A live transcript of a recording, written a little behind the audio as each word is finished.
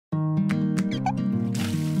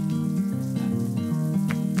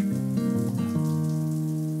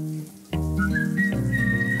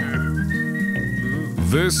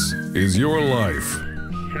This is your life.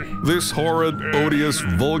 This horrid, odious,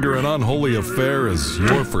 vulgar, and unholy affair is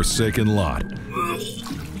your forsaken lot.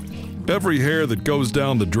 Every hair that goes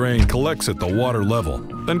down the drain collects at the water level,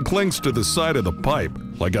 then clings to the side of the pipe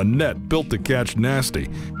like a net built to catch nasty.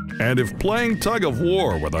 And if playing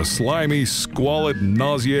tug-of-war with a slimy, squalid,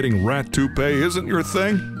 nauseating rat toupee isn't your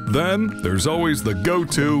thing, then there's always the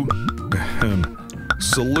go-to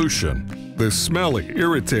solution. This smelly,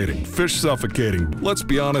 irritating, fish-suffocating, let's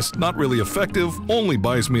be honest, not really effective, only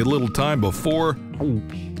buys me a little time before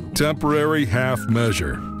temporary half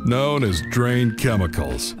measure, known as drain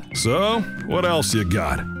chemicals. So, what else you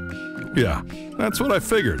got? Yeah, that's what I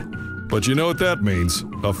figured. But you know what that means?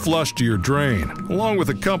 A flush to your drain, along with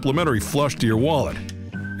a complimentary flush to your wallet.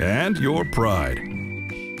 And your pride.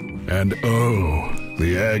 And oh,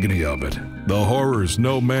 the agony of it. The horrors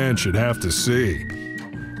no man should have to see.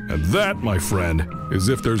 And that, my friend, is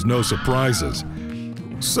if there's no surprises.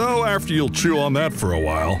 So after you'll chew on that for a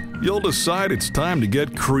while, you'll decide it's time to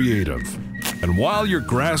get creative. And while you're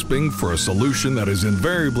grasping for a solution that is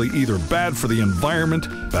invariably either bad for the environment,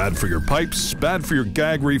 bad for your pipes, bad for your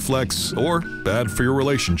gag reflex, or bad for your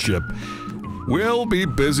relationship, we'll be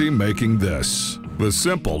busy making this. The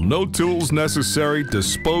simple, no tools necessary,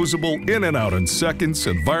 disposable, in and out in seconds,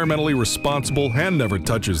 environmentally responsible, and never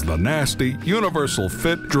touches the nasty, universal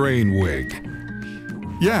fit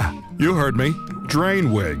DrainWig. Yeah, you heard me.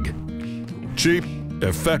 DrainWig. Cheap,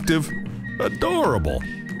 effective, adorable.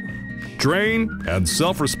 Drain and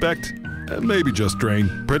self-respect, and maybe just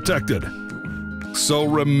drain, protected. So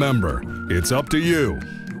remember, it's up to you.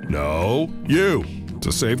 No, you,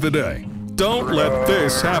 to save the day. Don't let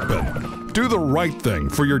this happen. Do the right thing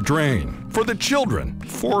for your drain, for the children,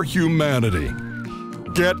 for humanity.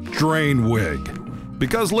 Get DrainWig,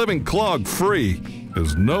 because living clog-free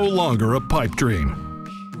is no longer a pipe dream.